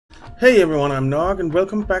Hey everyone, I'm Nog and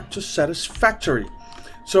welcome back to Satisfactory.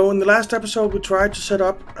 So in the last episode we tried to set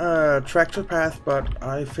up a tractor path, but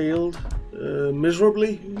I failed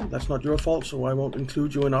miserably. That's not your fault, so I won't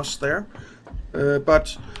include you and us there.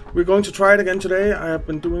 But we're going to try it again today. I have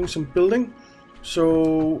been doing some building.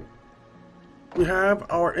 So we have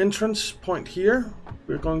our entrance point here.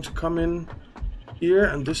 We're going to come in here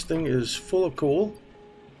and this thing is full of coal.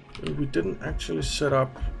 We didn't actually set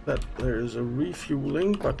up that there is a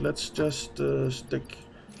refueling, but let's just stick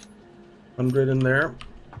 100 in there,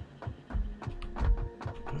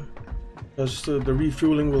 because the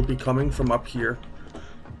refueling will be coming from up here.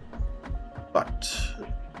 But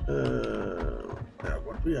yeah,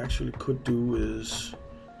 what we actually could do is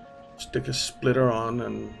stick a splitter on,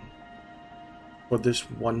 and for this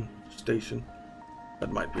one station,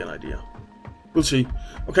 that might be an idea. We'll see.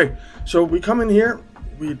 Okay, so we come in here.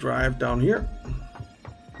 We drive down here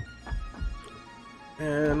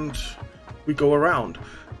and we go around,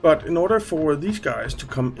 but in order for these guys to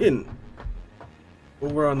come in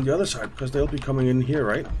over on the other side, because they'll be coming in here,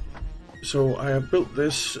 right? So I have built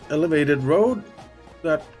this elevated road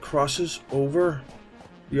that crosses over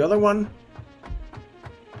the other one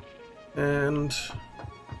and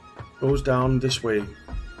goes down this way,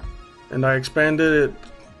 and I expanded it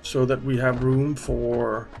so that we have room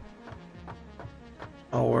for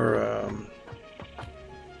our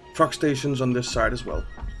truck stations on this side as well.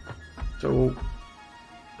 So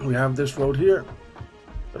we have this road here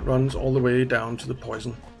that runs all the way down to the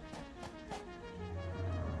poison.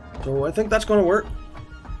 So I think that's going to work.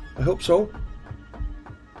 I hope so.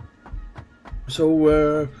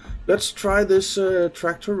 So let's try this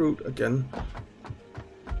tractor route again.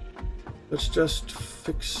 Let's just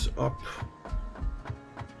fix up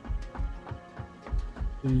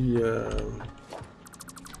the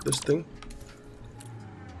this thing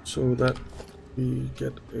so that we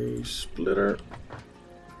get a splitter.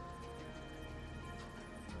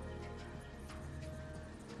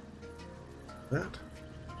 That,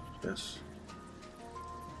 yes.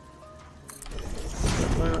 Does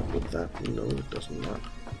that line up with that? No, it does not.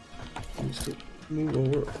 It needs to move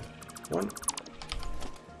over one.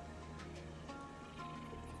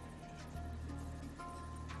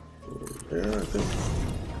 Over there, I think.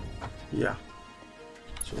 Yeah.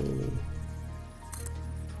 So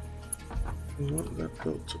we want that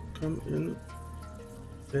belt to come in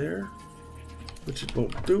there, which it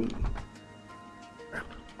won't do.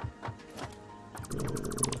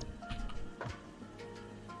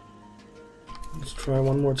 Let's try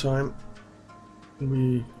one more time.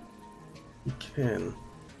 We can.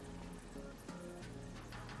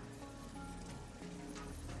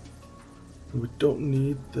 We don't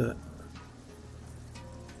need the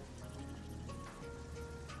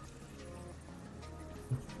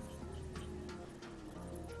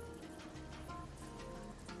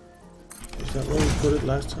Is that where we put it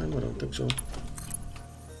last time? I don't think so.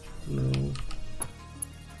 No.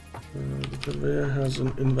 The conveyor has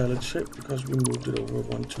an invalid shape because we moved it over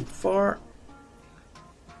one too far.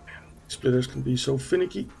 Splitters can be so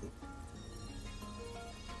finicky.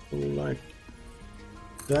 Like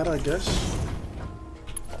that, I guess.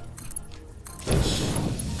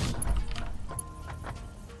 Yes.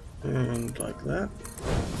 And like that.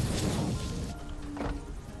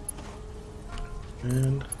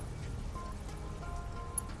 And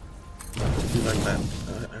be like that,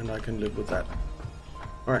 and I can live with that.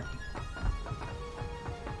 Alright.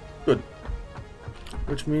 Good.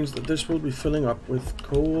 Which means that this will be filling up with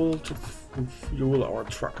coal to fuel our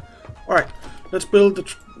truck. Alright, let's build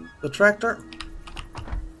the tractor.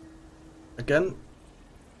 Again.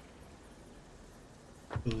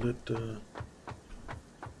 Build it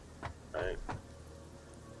right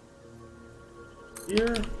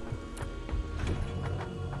here.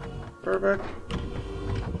 Perfect.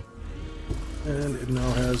 And it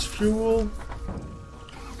now has fuel.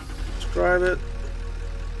 Let's drive it.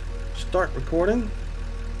 Start recording.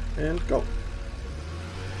 And go.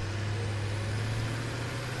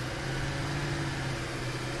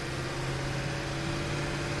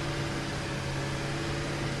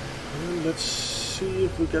 And let's see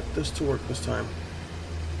if we get this to work this time.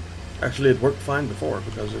 Actually, it worked fine before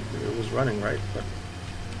because it was running right, but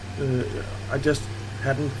I just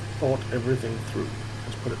hadn't thought everything through.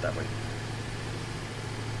 Let's put it that way.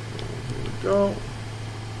 Here we go.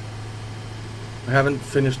 I haven't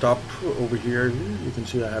finished up over here. You can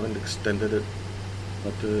see I haven't extended it,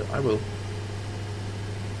 but I will.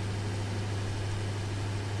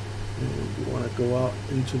 And we want to go out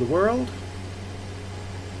into the world.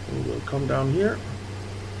 And we'll come down here.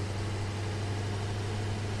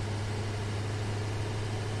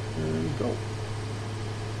 And go.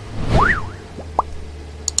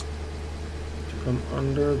 come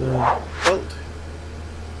under the belt.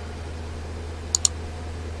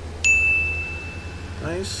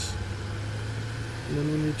 Nice. And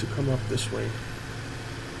then we need to come up this way.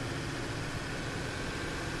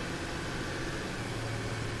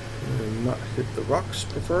 And not hit the rocks,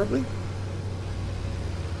 preferably.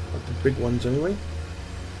 Not the big ones, anyway.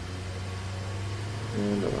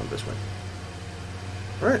 And around this way.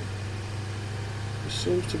 Alright. This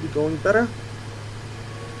seems to be going better.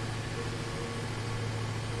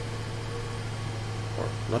 Or,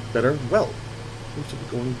 not better, well. Seems to be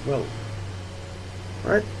going well.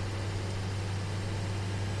 Alright.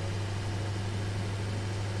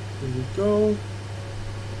 Here we go.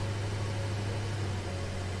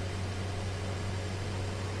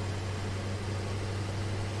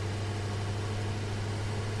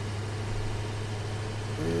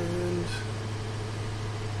 And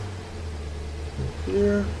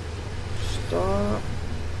here, stop.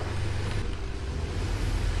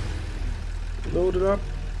 Load it up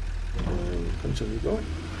and continue going.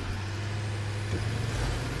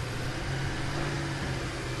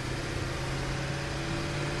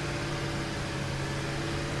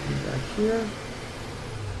 Back here.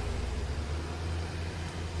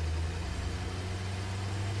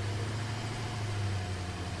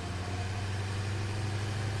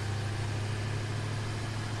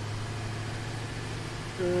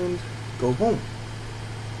 And go home.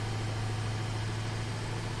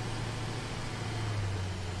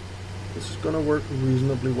 This is going to work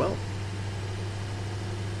reasonably well.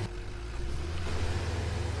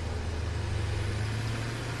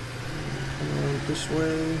 Come on this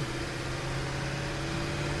way.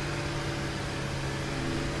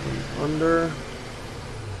 Come under.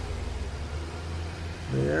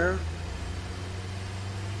 There.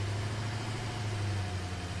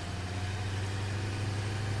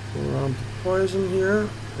 Go around the poison here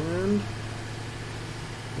and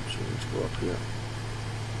oops, let's go up here.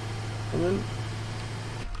 Come in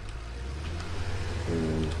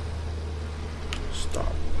and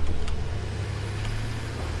stop.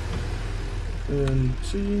 And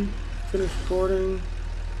see, finish recording,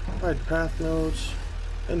 hide path nodes,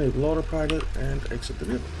 enable autopilot, and exit the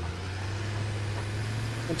vehicle.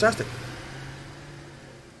 Fantastic.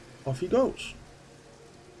 Off he goes.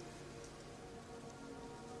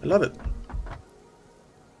 I love it.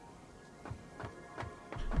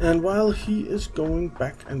 And while he is going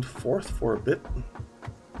back and forth for a bit,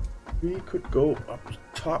 we could go up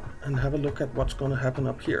top and have a look at what's going to happen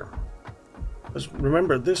up here. Because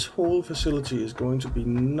remember, this whole facility is going to be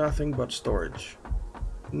nothing but storage.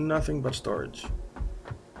 Nothing but storage.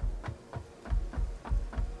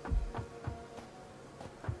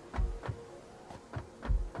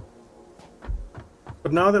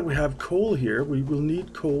 But now that we have coal here, we will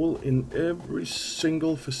need coal in every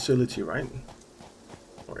single facility, right?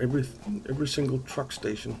 Or every single truck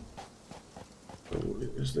station. So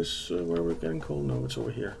is this where we're getting coal? No, it's over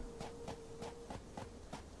here.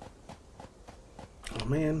 Oh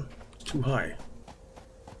man, it's too high.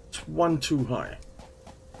 It's one too high.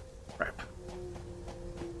 Crap.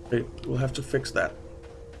 Okay, we'll have to fix that.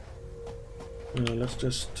 Let's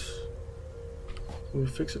just... Can we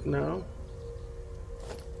fix it now?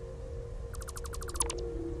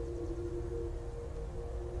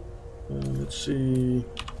 Let's see.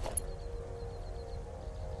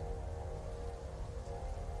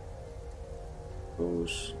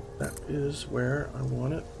 That is where I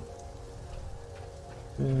want it.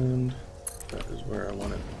 And that is where I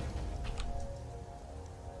want it.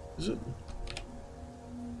 Is it?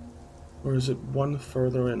 Or is it one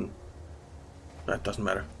further in? That doesn't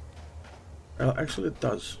matter. Actually, it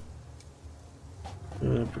does.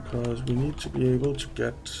 Because we need to be able to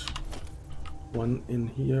get one in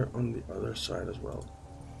here on the other side as well.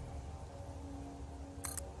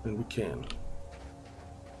 And we can.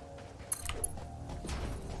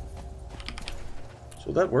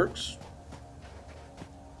 So that works.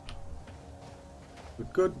 We're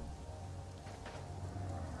good.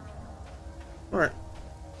 Alright.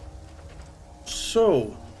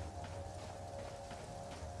 So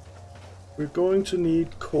we're going to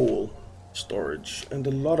need coal storage, and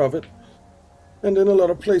a lot of it, and in a lot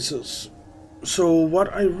of places. So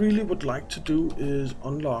what I really would like to do is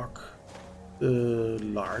unlock the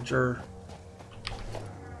larger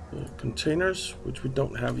containers, which we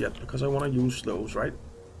don't have yet, because I want to use those, right?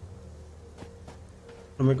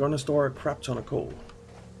 And we're going to store a crap ton of coal,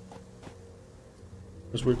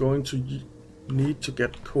 because we're going to need to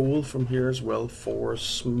get coal from here as well for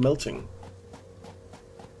smelting,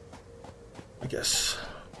 I guess.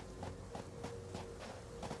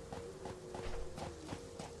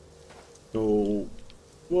 So,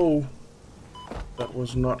 whoa. That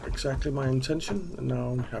was not exactly my intention, and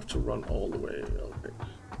now we have to run all the way. Okay.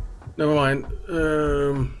 Never mind.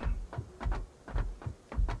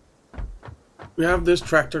 We have this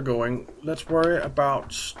tractor going. Let's worry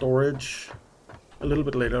about storage a little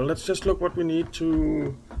bit later. Let's just look what we need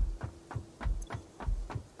to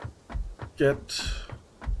get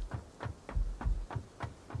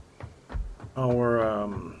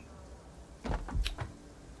our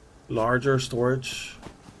larger storage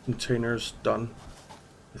containers done.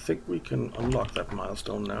 I think we can unlock that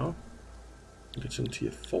milestone now. It's in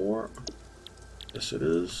tier 4. Yes, it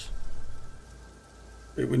is.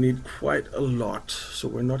 We need quite a lot, so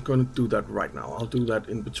we're not going to do that right now. I'll do that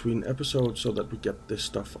in between episodes so that we get this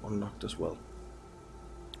stuff unlocked as well.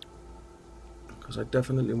 Because I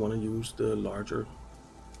definitely want to use the larger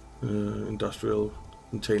industrial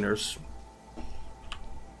containers.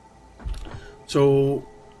 So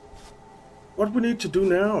what we need to do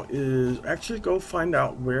now is actually go find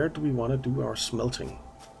out where do we want to do our smelting.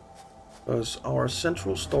 Because our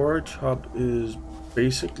central storage hub is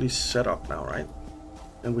basically set up now, right?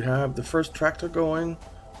 And we have the first tractor going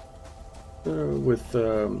with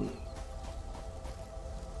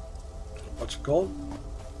what's it called?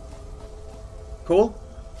 Coal.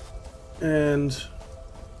 And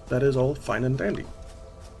that is all fine and dandy.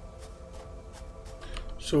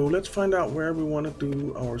 So let's find out where we want to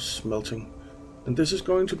do our smelting. And this is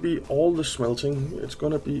going to be all the smelting. It's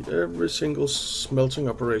going to be every single smelting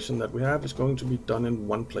operation that we have is going to be done in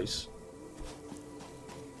one place.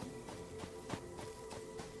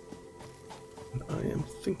 And I am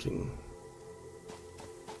thinking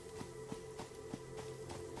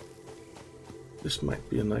this might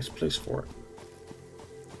be a nice place for it.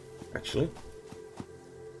 Actually,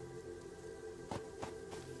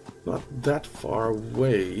 not that far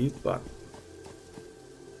away, but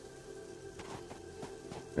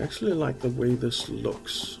I actually like the way this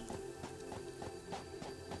looks.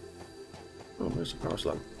 Oh, there's a power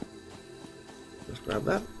slug. Let's grab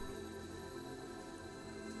that.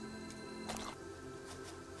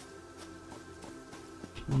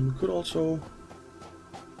 And we could also...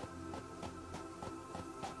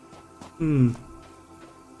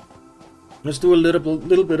 Let's do a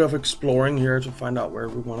little bit of exploring here to find out where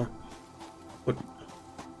we want to put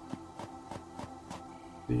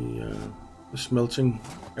the smelting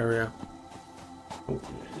area. Oh,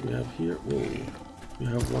 we have here. Whoa, we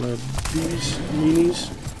have one of these minis.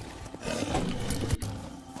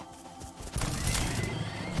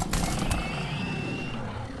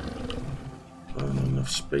 Not enough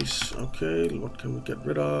space. Okay, what can we get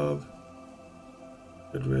rid of?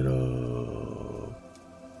 Get rid of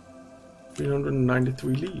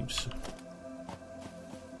 393 leaves.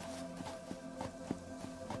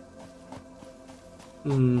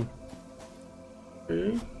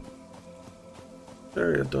 Okay.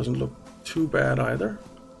 Area doesn't look too bad either.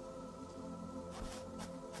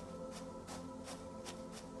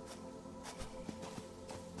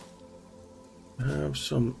 I have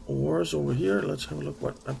some ores over here. Let's have a look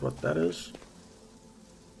at what that is.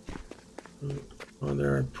 Are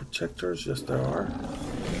there protectors? Yes, there are.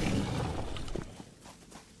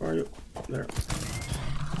 Where are you? There.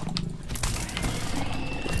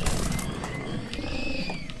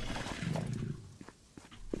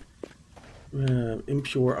 We have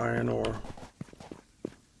impure iron ore.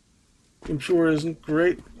 Impure isn't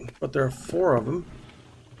great, but there are 4 of them.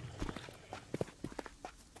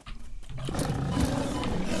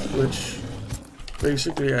 Which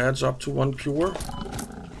basically adds up to 1 pure.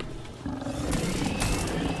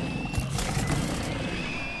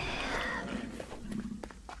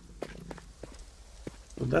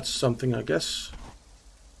 So that's something, I guess.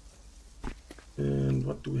 And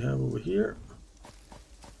what do we have over here?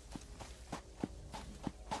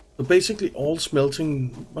 So basically all smelting,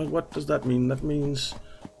 what does that mean? That means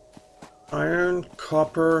iron,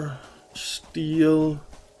 copper, steel,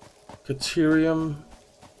 caterium.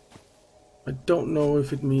 I don't know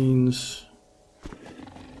if it means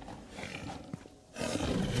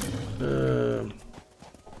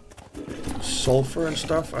sulfur and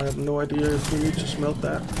stuff. I have no idea if we need to smelt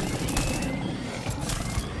that.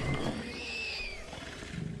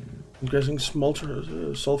 I'm guessing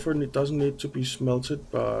sulfur doesn't need to be smelted,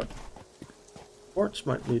 but quartz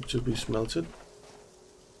might need to be smelted.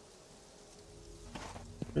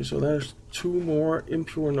 Okay, so there's 2 more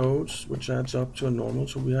impure nodes, which adds up to a normal.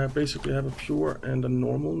 So we basically have a pure and a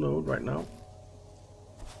normal node right now.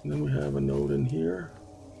 And then we have a node in here.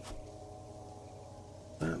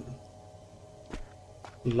 And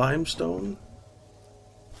limestone.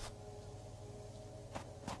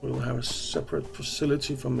 We'll have a separate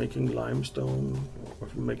facility for making limestone or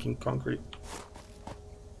for making concrete.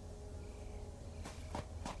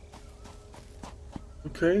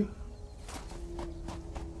 Okay.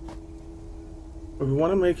 But we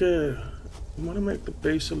want to make the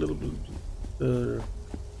base a little bit. The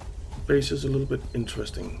base is a little bit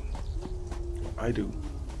interesting. I do.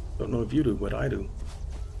 Don't know if you do, but I do.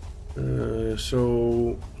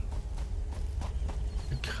 So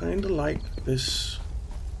I kind of like this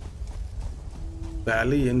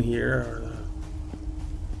valley in here.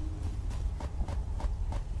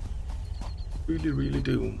 Really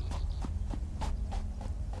do.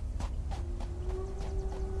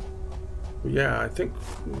 But yeah, I think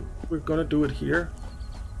we're gonna do it here.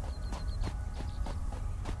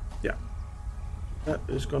 Yeah, that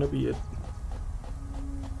is gonna be it.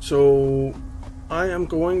 So I am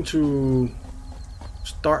going to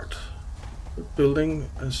start building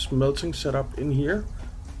a smelting setup in here,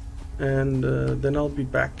 and then I'll be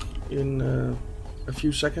back in a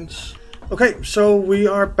few seconds. Okay, so we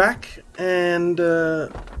are back, and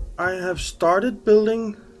I have started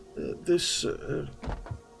building this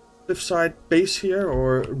cliffside base here,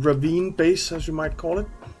 or ravine base as you might call it.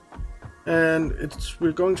 And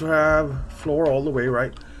we're going to have floor all the way,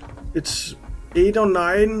 right? It's 8 or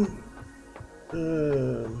 9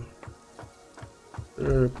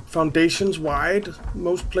 foundations wide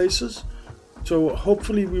most places, so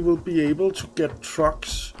hopefully we will be able to get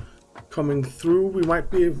trucks coming through. We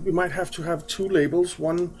might have to have 2 labels,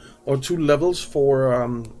 1 or 2 levels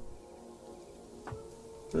for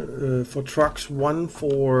trucks, 1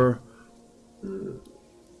 for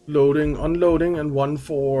loading, unloading, and 1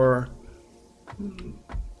 for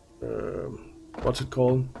what's it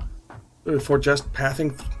called? For just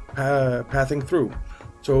pathing through.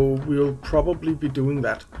 So we'll probably be doing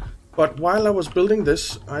that. But while I was building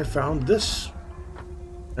this, I found this,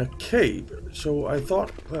 a cave. So I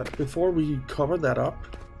thought that before we cover that up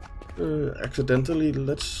accidentally,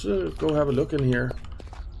 let's go have a look in here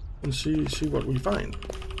and see what we find.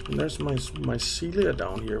 And there's my mycelia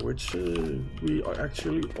down here, which we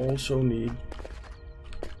actually also need.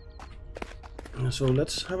 So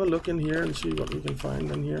let's have a look in here and see what we can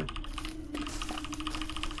find in here.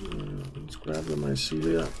 Let's grab the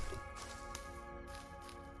mycelia,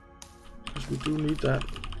 because we do need that.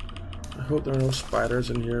 I hope there are no spiders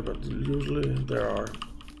in here, but usually there are.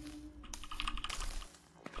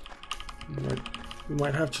 We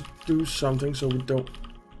might have to do something so we don't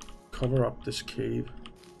cover up this cave,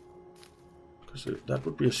 because that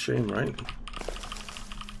would be a shame, right?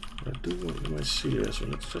 I do want the mycelia, so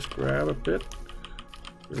let's just grab a bit.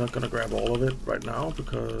 We're not gonna grab all of it right now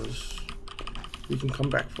because we can come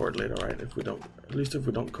back for it later, right? If we don't, at least if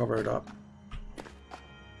we don't cover it up.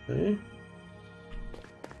 Okay.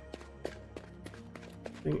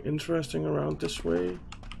 Anything interesting around this way?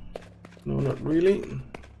 No, not really.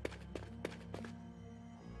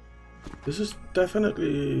 This is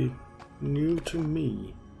definitely new to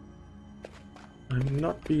me. I've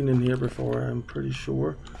not been in here before, I'm pretty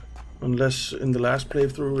sure. Unless in the last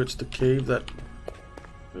playthrough it's the cave that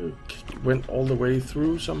went all the way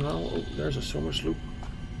through somehow. Oh, there's a summer sloop.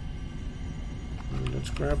 Let's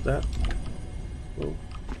grab that. Whoa.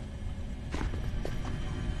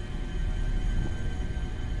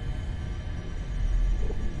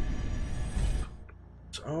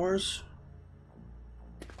 It's ours.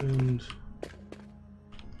 And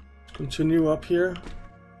let's continue up here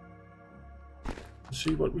and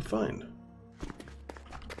see what we find.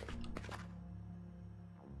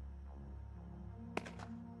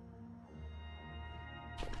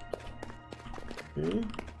 Okay.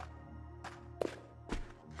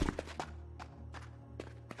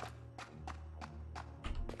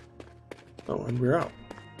 Oh, and we're out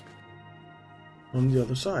on the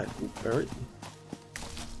other side. Ooh, berry.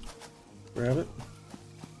 Grab it.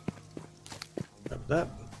 Grab that.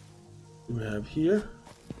 We have here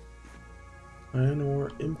iron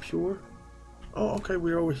ore impure. Oh, okay,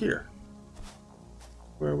 we're over here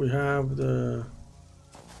where we have the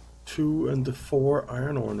 2 and the 4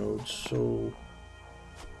 iron ore nodes. So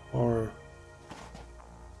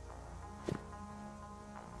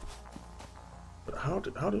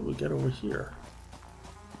how did we get over here?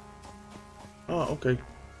 Oh, okay.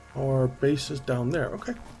 Our base is down there.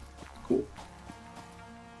 Okay, cool.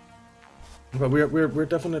 But we're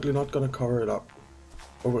definitely not gonna cover it up.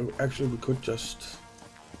 Or actually, we could just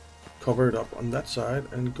cover it up on that side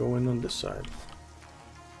and go in on this side.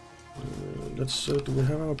 Let's. Do we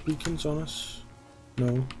have our beacons on us?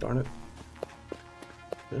 No, darn it.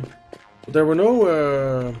 Okay. But there were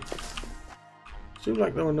no. Seemed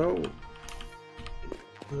like there were no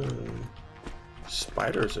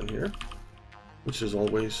spiders in here, which is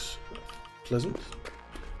always pleasant.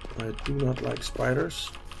 I do not like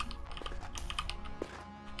spiders.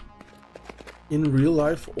 in real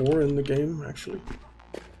life or in the game, actually.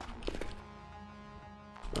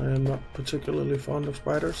 I am not particularly fond of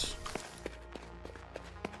spiders.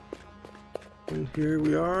 And here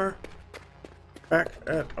we are, back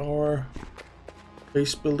at our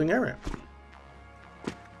base building area.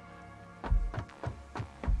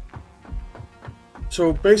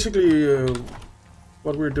 So basically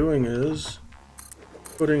what we're doing is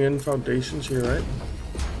putting in foundations here, right?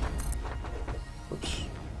 Oops.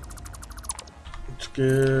 Let's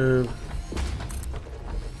give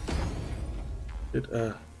it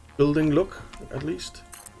a building look, at least.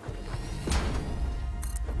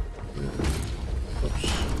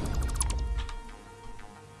 Oops.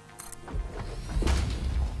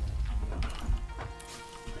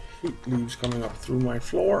 Heat leaves coming up through my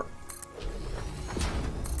floor.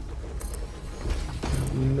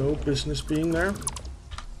 No business being there.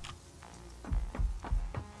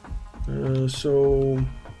 So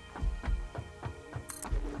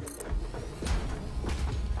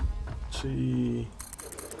let's see.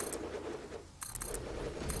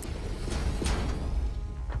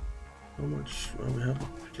 How much? Well, we have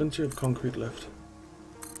plenty of concrete left.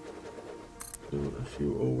 Do a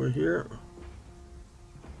few over here.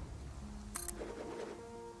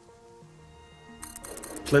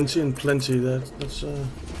 Plenty and plenty. That's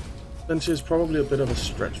plenty is probably a bit of a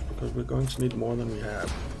stretch because we're going to need more than we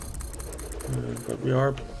have. But we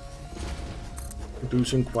are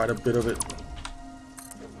producing quite a bit of it,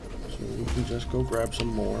 so we can just go grab some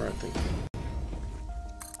more, I think.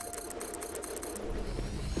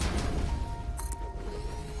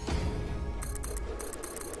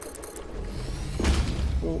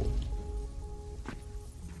 Oh,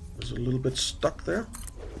 there's a little bit stuck there.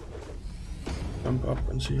 Jump up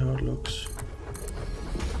and see how it looks.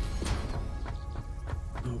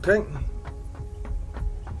 Okay.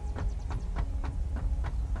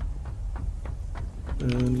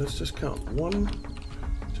 And let's just count 1,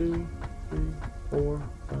 2, 3, 4,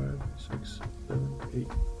 5, 6, 7, 8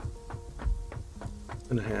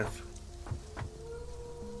 and a half.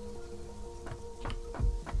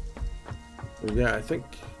 So yeah, I think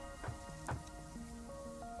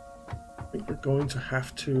we're going to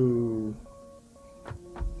have to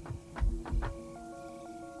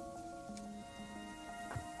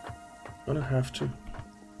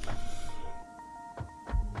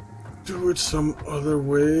do it some other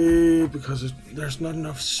way because there's not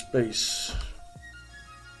enough space.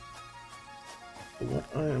 So what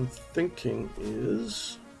I am thinking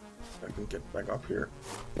is, if I can get back up here.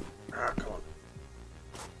 Ah, come on.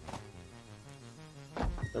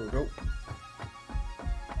 There we go.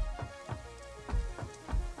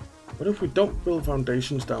 What if we don't build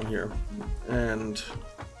foundations down here and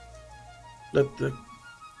let the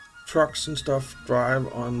trucks and stuff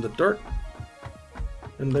drive on the dirt?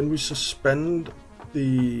 And then we suspend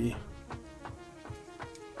the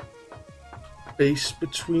base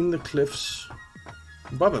between the cliffs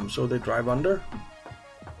above them, so they drive under.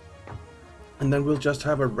 And then we'll just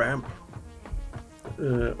have a ramp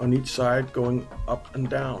on each side going up and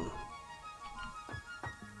down,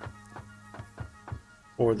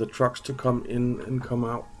 for the trucks to come in and come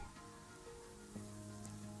out.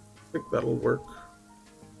 I think that'll work.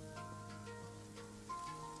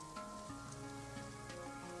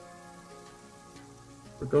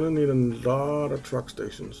 We're gonna need a lot of truck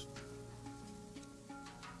stations.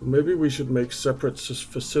 Maybe we should make separate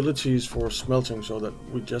facilities for smelting so that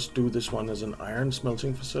we just do this one as an iron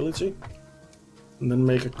smelting facility and then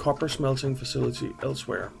make a copper smelting facility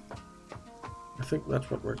elsewhere. I think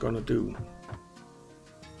that's what we're gonna do.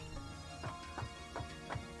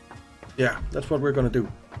 Yeah, that's what we're gonna do.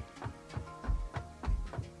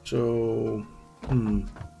 So,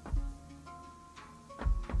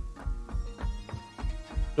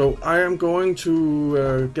 So I am going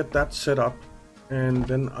to get that set up, and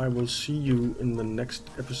then I will see you in the next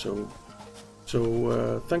episode.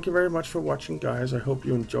 So thank you very much for watching, guys. I hope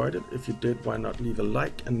you enjoyed it. If you did, why not leave a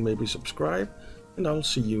like and maybe subscribe, and I'll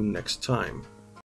see you next time.